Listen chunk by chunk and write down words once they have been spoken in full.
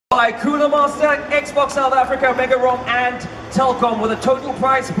by Cooler Master, Xbox South Africa, Mega ROM, and Telkom with a total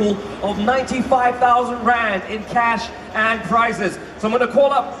prize pool of 95,000 Rand in cash and prizes. So I'm going to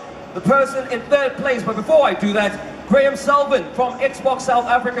call up the person in third place, but before I do that, Graham Selvin from Xbox South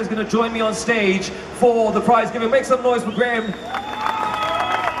Africa is going to join me on stage for the prize giving. Make some noise for Graham.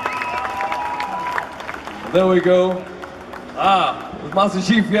 There we go. With Master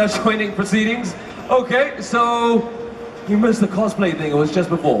Chief here joining proceedings. Okay, so you missed the cosplay thing, it was just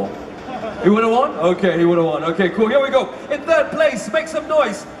before. He would have won? Okay, he would have won. Okay, cool, here we go. In third place, make some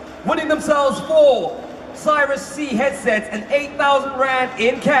noise. Winning themselves 4 Cyrus C headsets and 8,000 Rand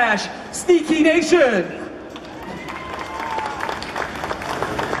in cash, SNKY Nation.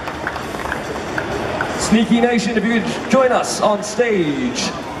 SNKY Nation, if you could join us on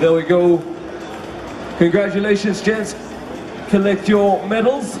stage. There we go. Congratulations, gents. Collect your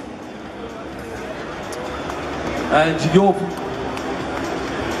medals. And your...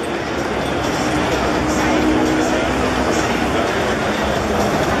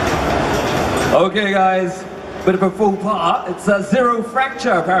 Okay guys, bit of a faux pas. It's a 0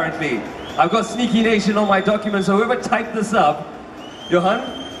 fracture apparently. I've got SNKY Nation on my document, so whoever typed this up, Johan,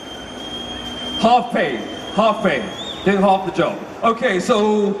 half pay, doing half the job. Okay,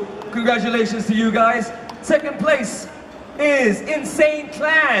 so congratulations to you guys. Second place is Insane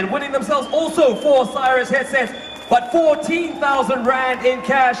Clan, winning themselves also 4 Cyrus headsets, but 14,000 Rand in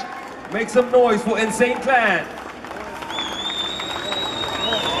cash. Make some noise for Insane Clan.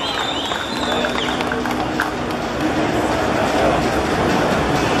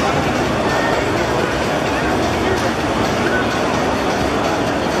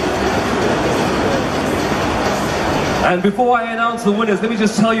 And before I announce the winners, let me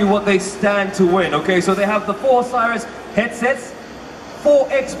just tell you what they stand to win, okay? So they have the 4 Cyrus headsets, 4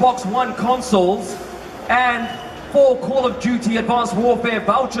 Xbox One consoles, and 4 Call of Duty Advanced Warfare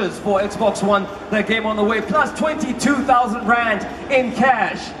vouchers for Xbox One, that game on the way, plus 22,000 Rand in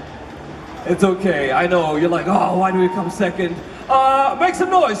cash. It's okay, I know, you're like, oh, why do we come second? Make some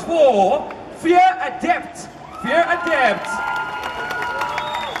noise for Fear Adept. Fear Adept.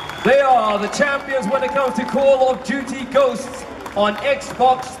 They are the champions when it comes to Call of Duty Ghosts on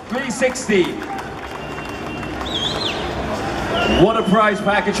Xbox 360. What a prize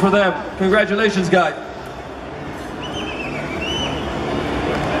package for them. Congratulations, guys.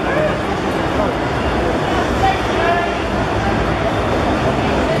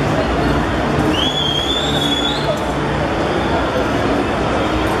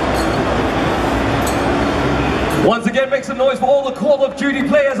 Once again, make some noise for all the Call of Duty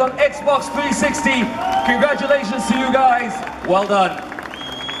players on Xbox 360. Congratulations to you guys. Well done.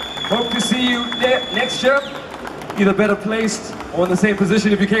 Hope to see you next year, either better placed or in the same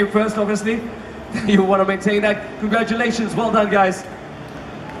position if you came first, obviously. You want to maintain that. Congratulations. Well done, guys.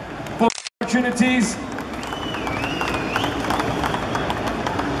 For opportunities.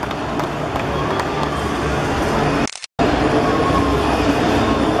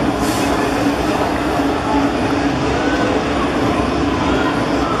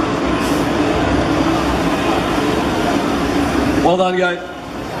 Well done, guys.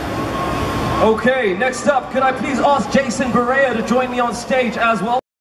 Okay, next up, could I please ask Jason Berea to join me on stage as well?